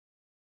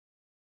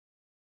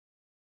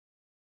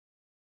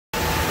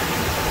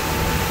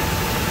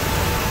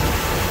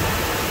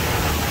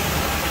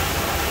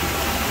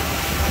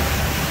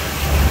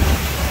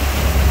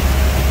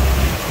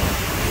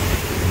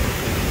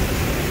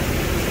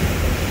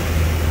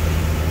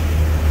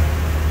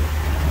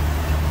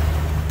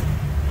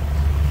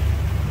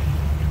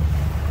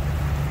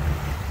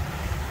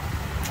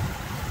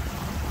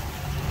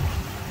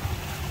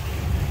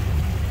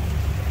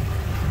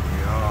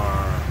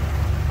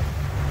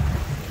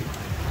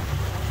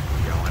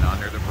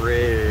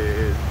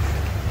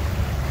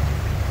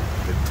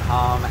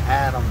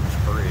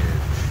Bridge.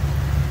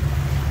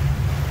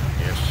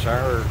 Yes,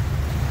 sir.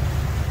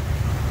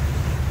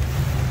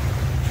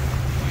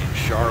 In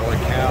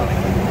Charlotte County.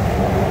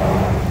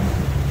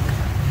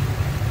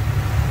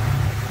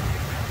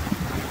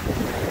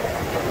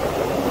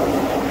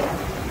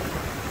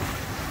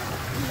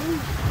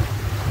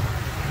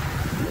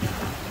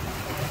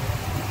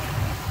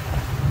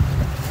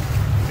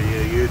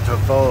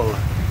 Beautiful.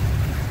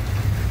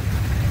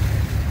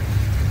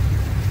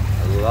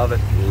 I love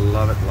it,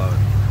 love it, love it.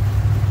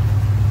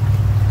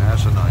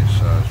 That's a nice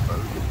size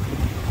boat.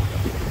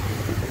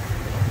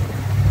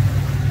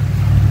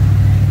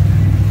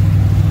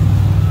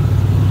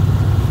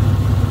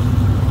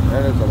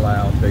 That is a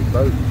loud big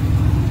boat.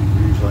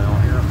 Usually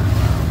on here.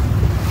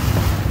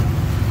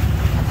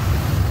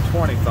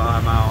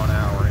 25 mile an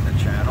hour in the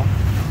channel.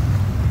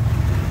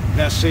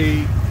 Now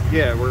see,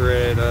 yeah, we're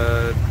at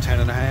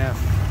 10.5.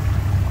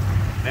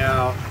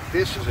 Now,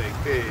 this is a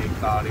big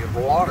body of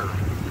water.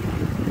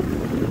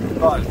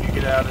 But if you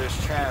get out of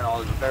this channel,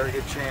 there's a very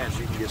good chance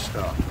you can get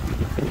stuck.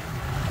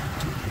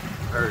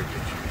 Very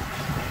good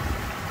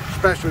chance.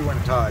 Especially when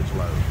the tide's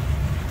low.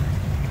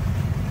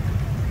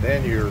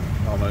 Then you're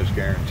almost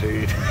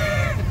guaranteed.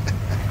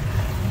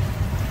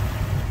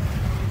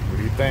 What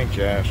do you think,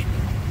 Jasper?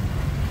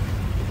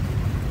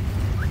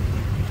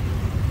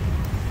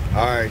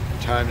 Alright,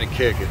 time to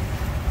kick it.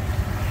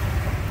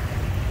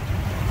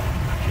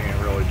 Can't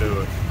really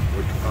do it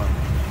with the phone.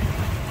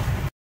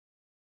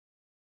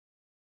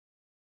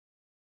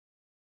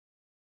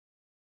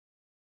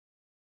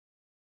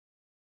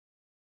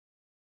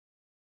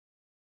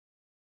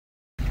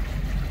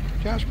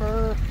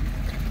 Jasper.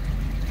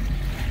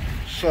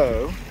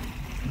 So,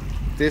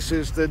 this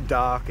is the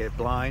dock at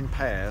Blind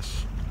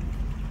Pass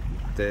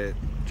that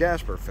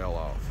Jasper fell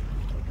off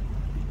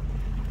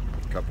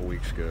a couple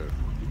weeks ago.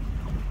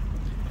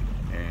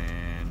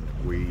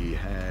 And we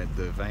had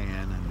the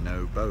van and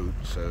no boat,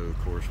 so of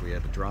course we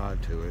had to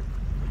drive to it.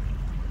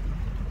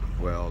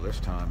 Well, this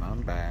time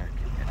I'm back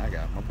and I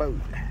got my boat.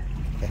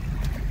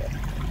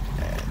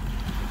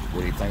 What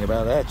do you think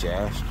about that,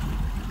 Jas?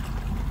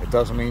 It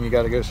doesn't mean you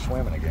got to go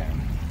swimming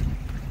again.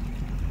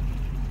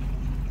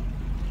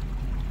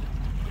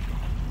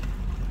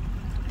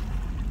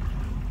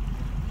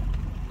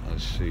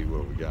 Let's see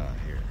what we got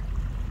here.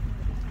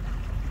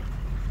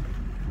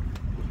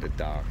 The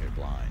dock at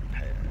Blind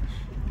Pass.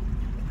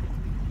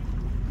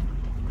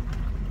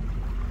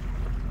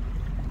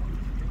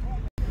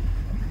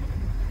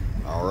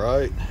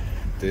 Alright,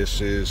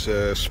 this is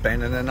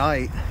spending the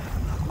night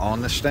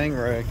on the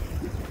Stingray.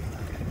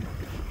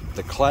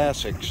 The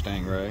classic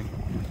Stingray.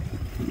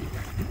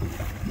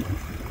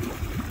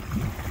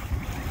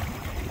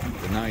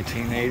 The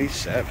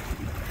 1987.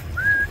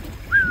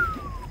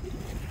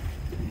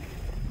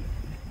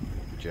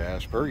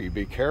 Jasper, you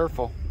be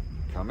careful.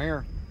 Come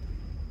here.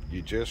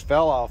 You just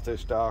fell off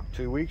this dock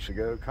 2 weeks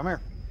ago. Come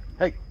here.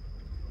 Hey.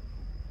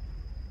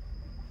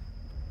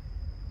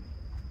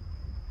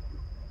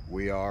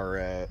 We are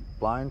at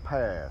Blind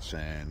Pass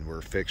and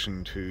we're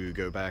fixing to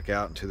go back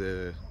out into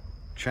the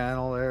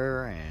channel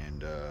there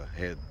and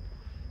head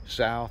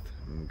south.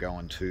 I'm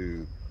going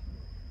to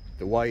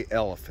the White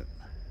Elephant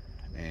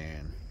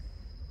and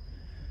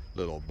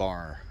little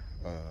bar,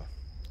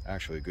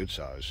 actually a good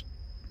sized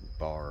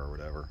bar or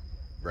whatever,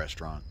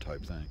 restaurant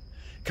type thing.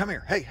 Come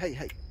here. Hey, hey,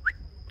 hey.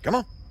 Come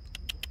on.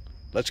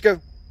 Let's go.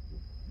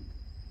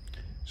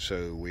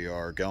 So we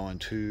are going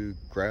to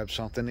grab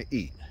something to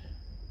eat.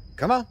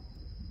 Come on.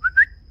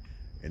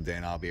 And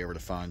then I'll be able to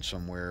find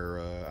somewhere.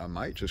 I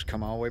might just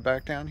come all the way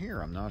back down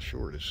here. I'm not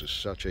sure. This is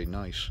such a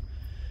nice,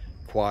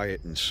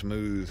 quiet and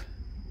smooth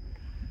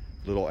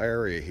little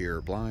area here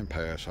at Blind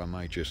Pass. I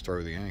might just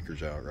throw the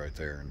anchors out right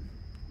there and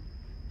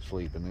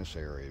sleep in this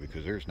area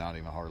because there's not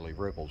even hardly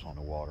ripples on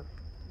the water.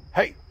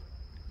 Hey!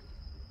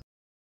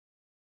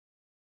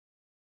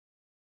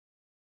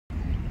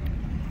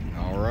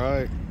 All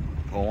right,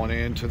 pulling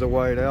into the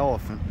White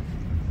Elephant.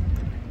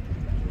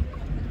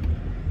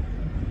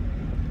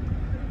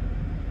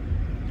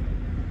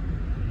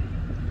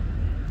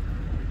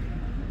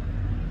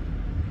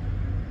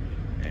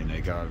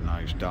 Got a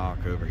nice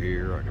dock over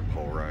here. I can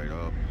pull right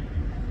up.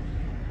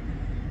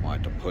 Might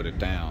have to put it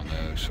down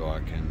though so I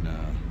can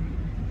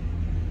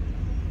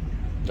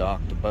dock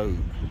the boat.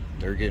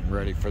 They're getting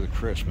ready for the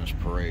Christmas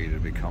parade. It'll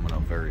be coming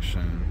up very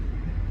soon.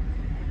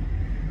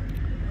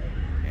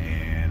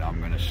 And I'm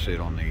going to sit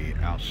on the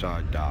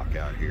outside dock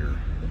out here.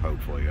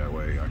 Hopefully that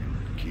way I can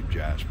keep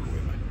Jasper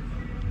with me.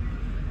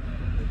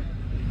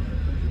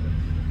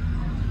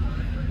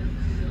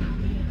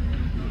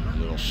 A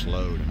little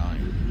slow tonight.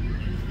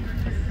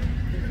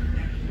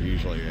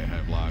 Usually they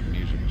have live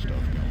music and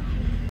stuff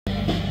going.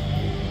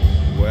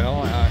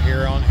 Well, out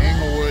here on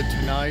Englewood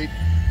tonight,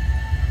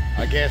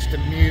 I guess the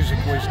music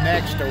was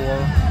next door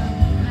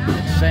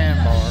at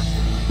Sandbar.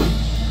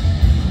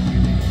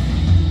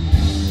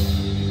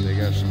 They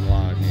got some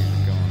live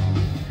music going on.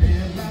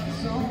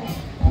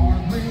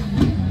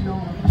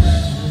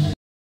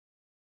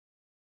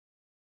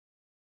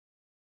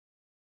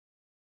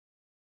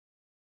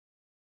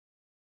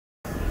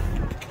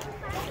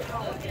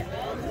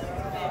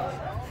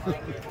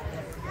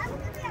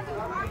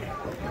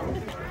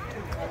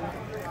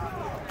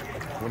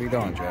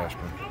 doing, Jasper?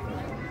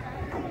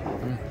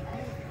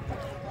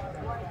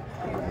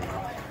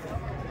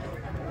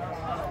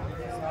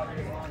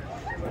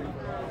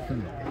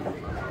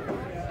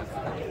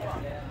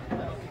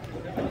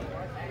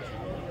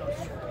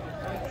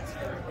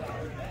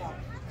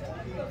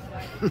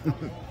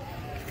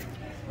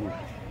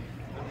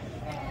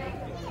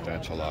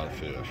 That's a lot of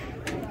fish.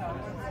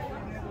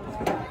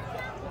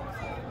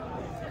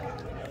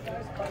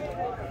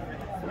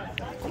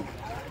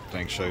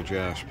 Think so,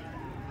 Jasper?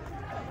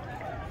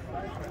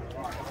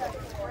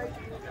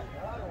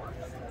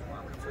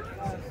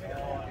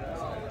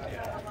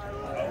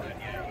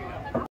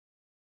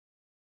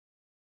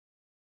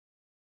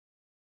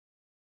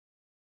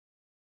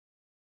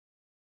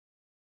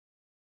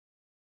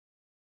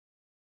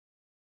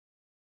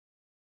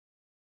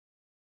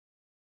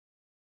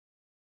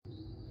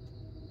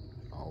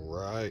 All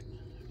right,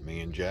 me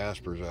and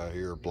Jasper's out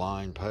here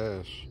Blind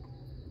Pass.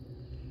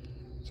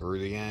 Threw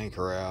the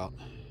anchor out.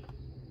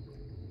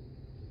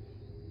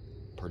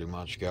 Pretty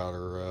much got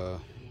her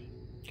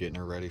getting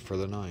her ready for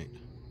the night.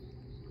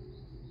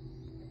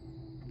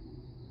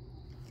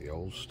 The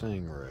old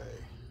Stingray.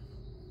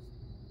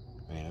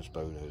 Man, this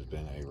boat has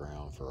been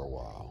around for a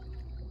while.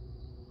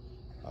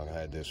 I've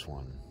had this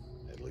one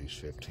at least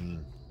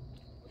 15.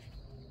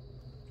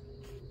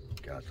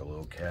 Got the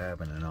little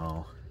cabin and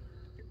all.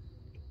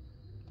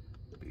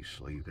 Be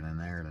sleeping in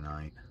there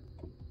tonight.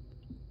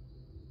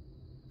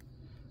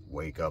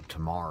 Wake up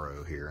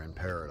tomorrow here in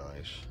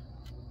paradise.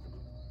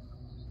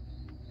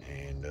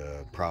 And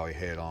probably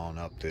head on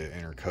up the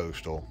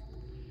Intercoastal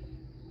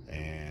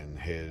and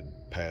head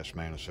past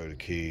Manasota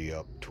Key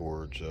up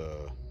towards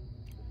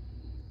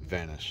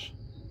Venice.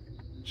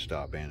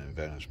 Stop in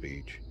Venice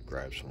Beach,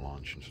 grab some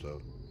lunch and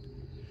stuff.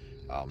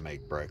 I'll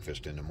make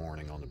breakfast in the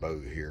morning on the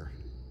boat here.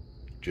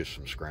 Just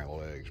some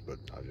scrambled eggs, but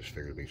I just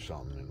figured it'd be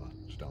something in my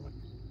stomach.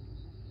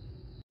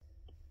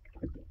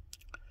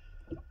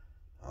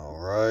 All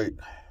right,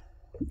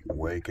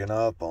 waking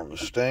up on the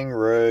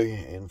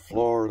Stingray in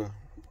Florida.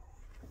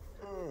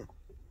 Oh.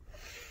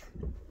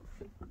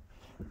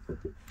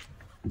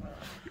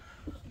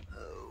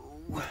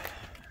 What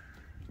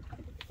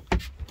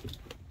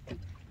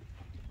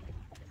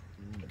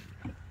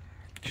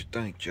you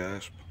think,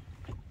 Jasper?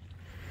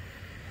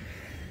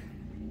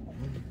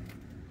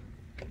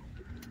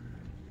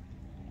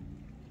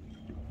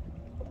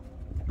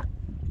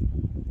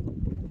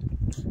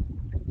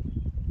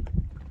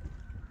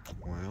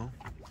 Well,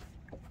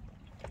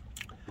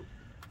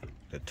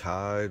 the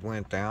tide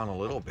went down a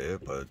little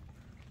bit, but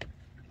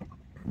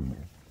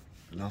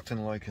nothing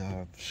like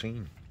I've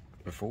seen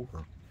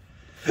before.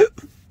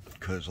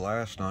 Because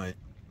last night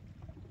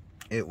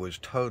it was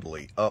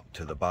totally up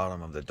to the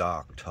bottom of the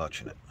dock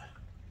touching it.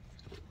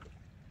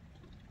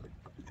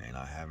 And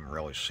I haven't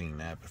really seen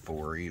that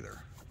before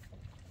either.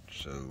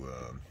 So,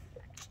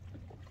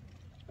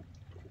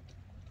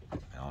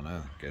 I don't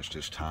know. I guess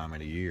this time of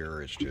the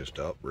year it's just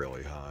up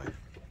really high.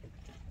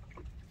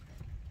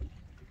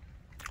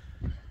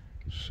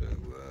 So,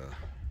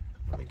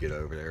 let me get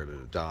over there to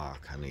the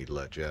dock. I need to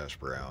let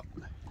Jasper out.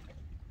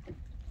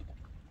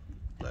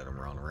 Let him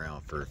run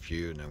around for a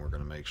few, and then we're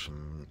going to make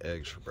some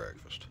eggs for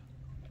breakfast.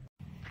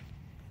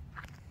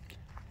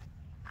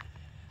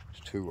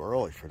 It's too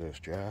early for this,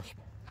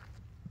 Jasper.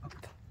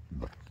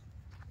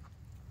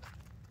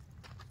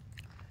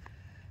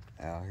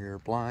 Out here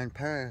at Blind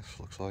Pass,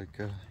 looks like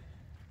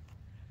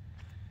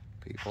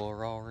people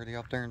are already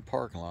up there in the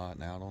parking lot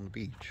and out on the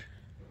beach.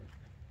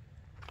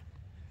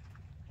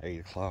 8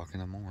 o'clock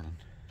in the morning.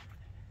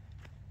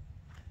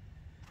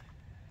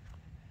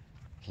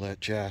 Let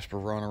Jasper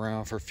run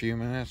around for a few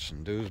minutes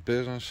and do his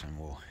business, and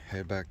we'll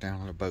head back down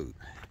to the boat.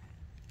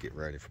 Get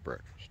ready for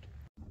breakfast.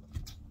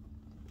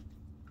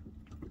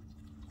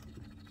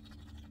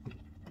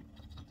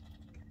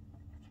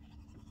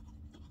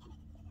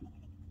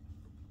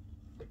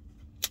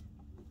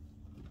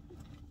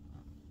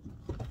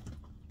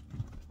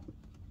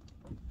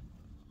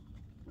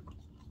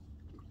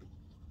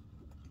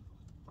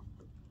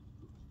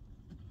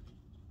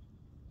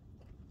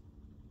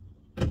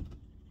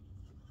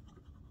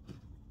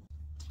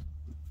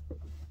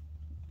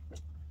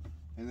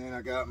 And then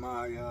I got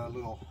my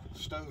little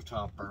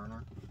stovetop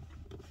burner.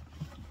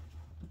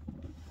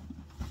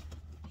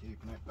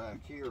 Keeping it back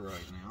here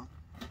right now.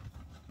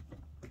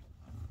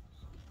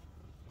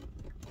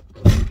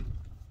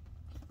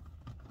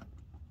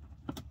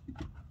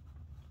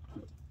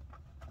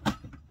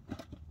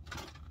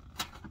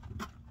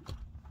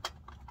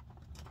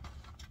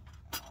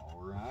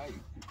 All right.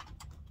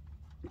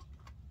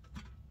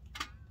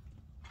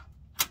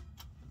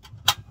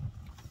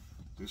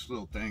 This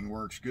little thing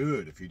works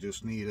good if you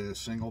just need a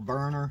single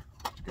burner.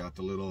 It's got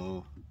the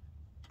little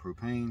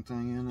propane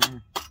thing in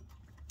there.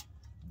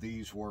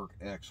 These work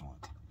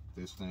excellent.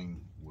 This thing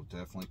will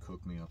definitely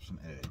cook me up some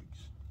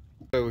eggs.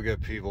 So we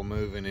got people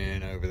moving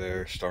in over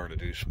there, starting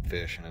to do some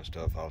fishing and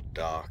stuff off the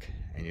dock.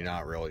 And you're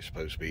not really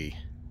supposed to be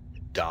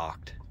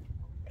docked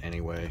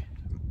anyway,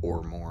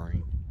 or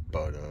mooring.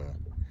 But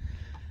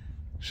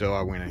So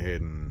I went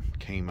ahead and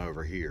came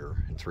over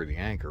here and threw the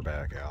anchor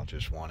back out,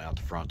 just one out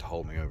the front to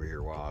hold me over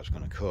here while I was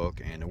going to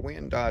cook. And the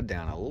wind died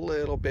down a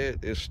little bit.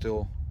 It's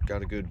still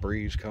got a good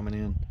breeze coming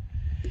in.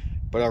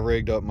 But I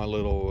rigged up my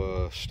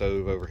little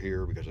stove over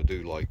here because I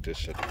do like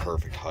this at the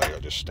perfect height. I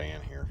just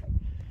stand here.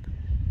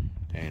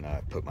 And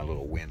I put my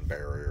little wind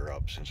barrier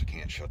up since I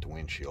can't shut the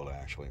windshield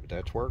actually. But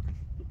that's working.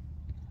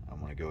 I'm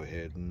going to go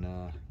ahead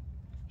and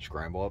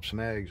scramble up some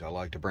eggs. I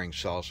like to bring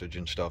sausage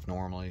and stuff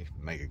normally,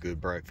 make a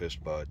good breakfast,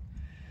 but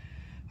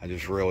I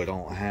just really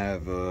don't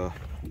have, I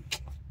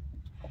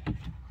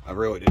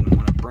really didn't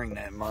want to bring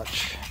that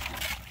much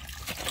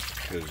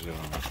because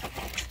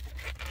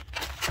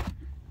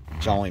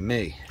it's only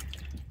me.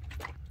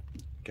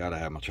 Gotta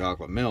have my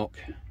chocolate milk,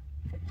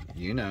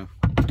 you know,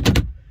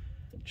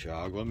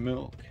 chocolate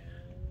milk.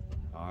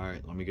 All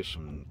right, let me get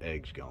some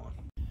eggs going.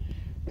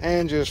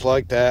 And just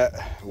like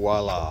that,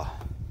 voila.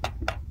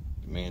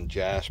 Me and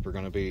Jasper are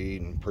gonna be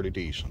eating pretty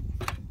decent.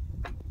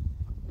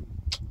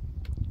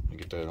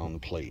 Get that on the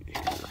plate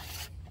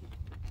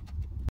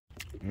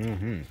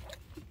here.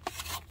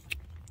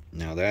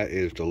 Now that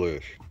is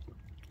delish.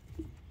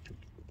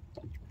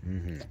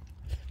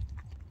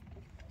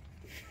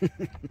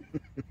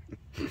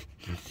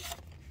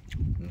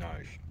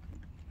 Nice.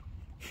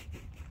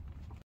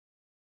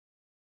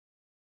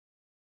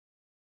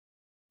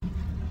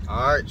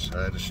 Alright, so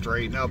I had to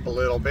straighten up a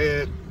little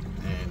bit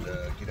and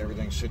get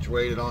everything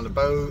situated on the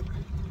boat.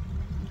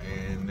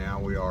 And now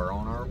we are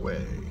on our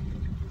way.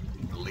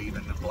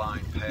 Leaving the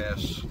Blind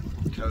Pass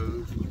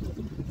Cove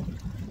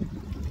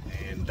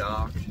and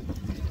dock.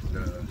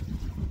 And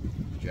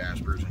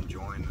Jasper's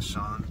enjoying the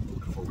sun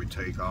before we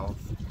take off.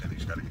 Then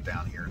he's got to get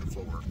down here in the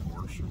floor, of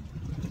course.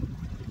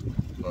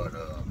 But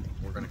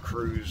we're going to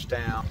cruise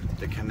down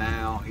the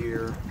canal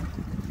here,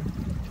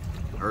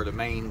 or the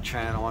main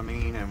channel, I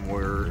mean, and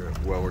we're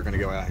going to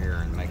go out here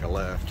and make a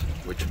left,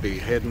 which would be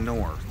heading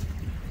north.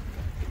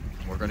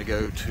 We're going to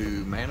go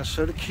to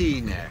Manasota Key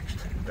next.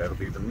 That'll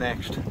be the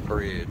next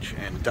bridge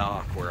and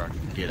dock where I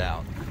can get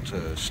out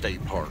to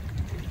State Park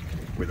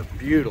with a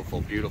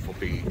beautiful, beautiful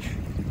beach.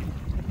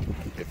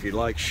 If you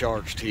like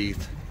shark's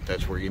teeth,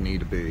 that's where you need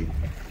to be.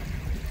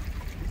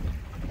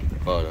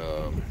 But,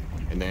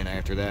 and then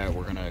after that,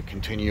 we're going to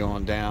continue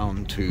on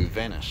down to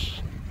Venice.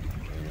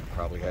 And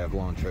probably have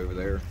lunch over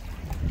there.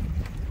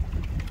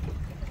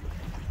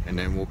 And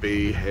then we'll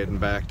be heading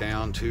back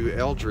down to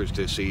Eldridge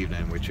this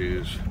evening, which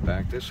is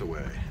back this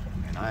way.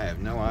 And I have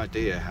no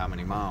idea how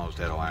many miles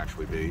that'll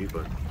actually be,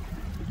 but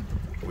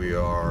we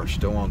are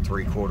still on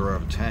 3/4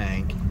 of a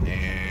tank.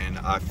 And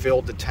I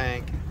filled the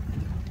tank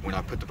when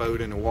I put the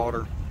boat in the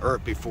water, or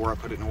before I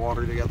put it in the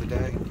water the other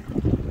day.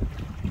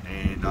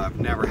 And I've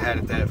never had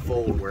it that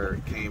full where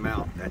it came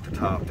out at the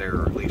top there,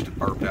 or at least it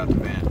burped out the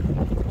vent.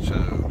 So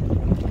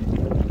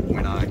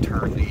when I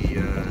turned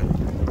the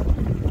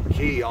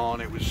key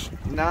on, it was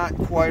not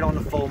quite on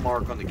the full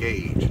mark on the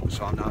gauge.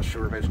 So I'm not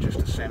sure if it's just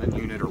a sending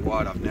unit or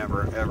what. I've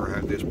never ever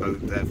had this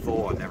boat that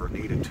full. I never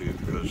needed to,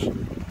 because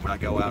when I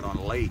go out on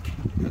a lake,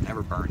 I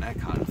never burn that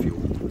kind of fuel.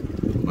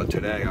 But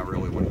today I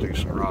really want to do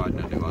some riding.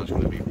 I knew I was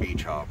going to be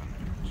beach hopping.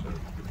 So,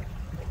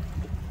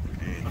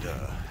 and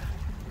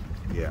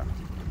yeah,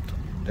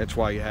 that's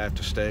why you have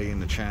to stay in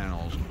the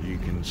channels. You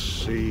can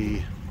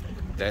see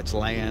that's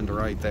land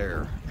right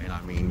there. And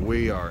I mean,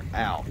 we are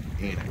out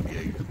in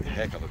a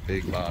heck of a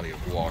big body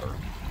of water.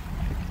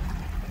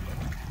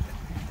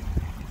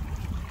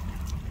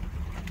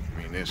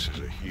 I mean, this is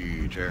a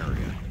huge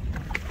area.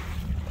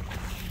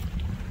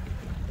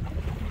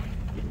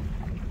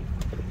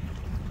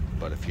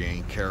 But if you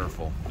ain't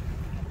careful,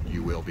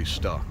 you will be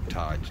stuck.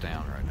 Tide's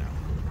down right now.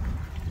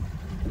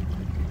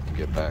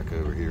 Get back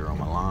over here on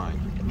my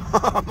line.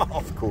 I'm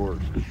off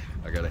course.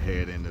 I gotta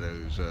head into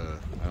those, I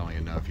don't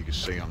even know if you can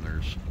see them,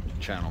 there's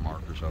channel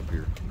markers up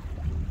here.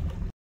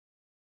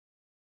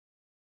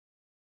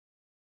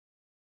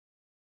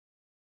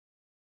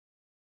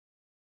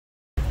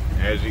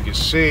 As you can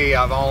see,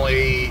 I've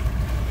only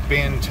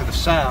been to the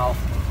south,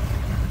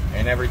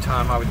 and every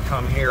time I would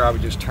come here, I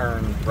would just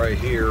turn right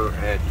here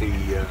at the,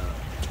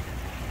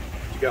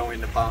 to go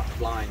into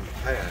Blind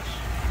Pass.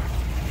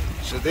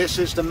 So this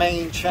is the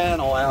main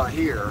channel out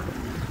here,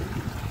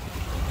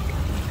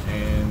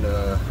 and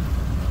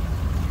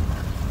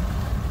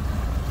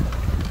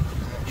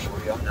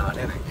actually I'm not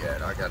in it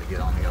yet. I got to get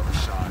on the other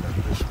side of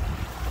this one,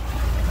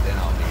 then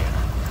I'll be in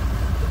it.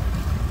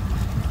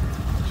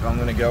 So I'm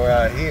going to go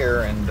out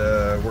here, and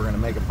we're going to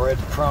make a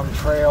breadcrumb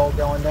trail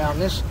going down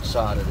this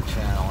side of the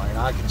channel, and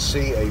I can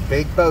see a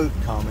big boat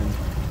coming,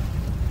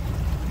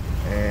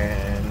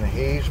 and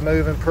he's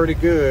moving pretty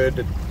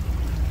good.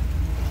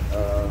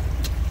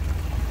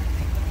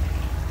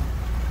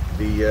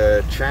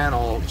 The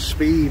channel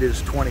speed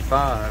is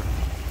 25,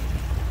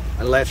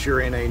 unless you're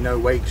in a no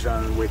wake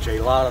zone, which a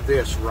lot of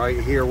this right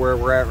here where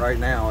we're at right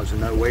now is a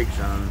no wake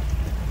zone,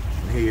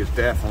 and he is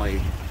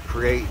definitely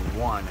creating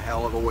one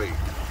hell of a wake.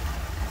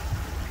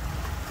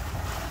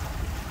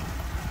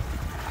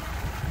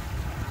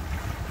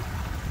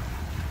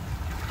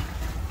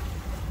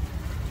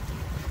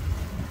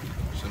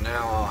 So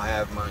now I'll I'll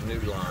have my new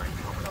line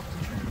coming up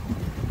the channel.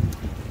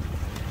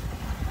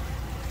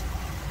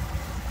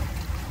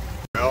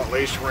 Well, at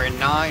least we're in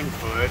 9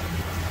 foot.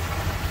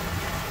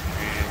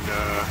 And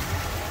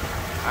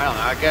I don't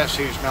know, I guess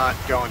he's not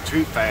going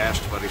too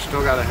fast, but he's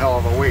still got a hell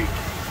of a weight.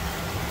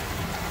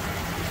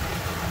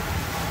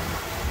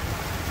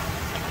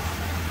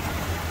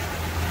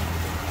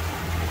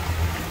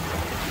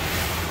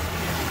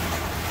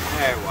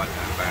 It wasn't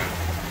that bad.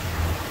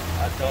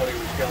 I thought he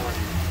was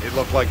going... It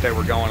looked like they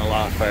were going a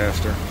lot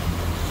faster.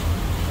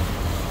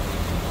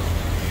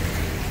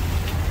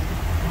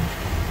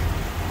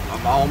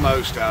 I'm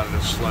almost out of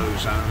the slow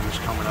zone. It's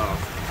coming up.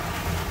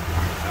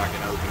 I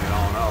can open it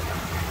on up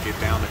and get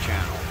down the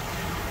channel.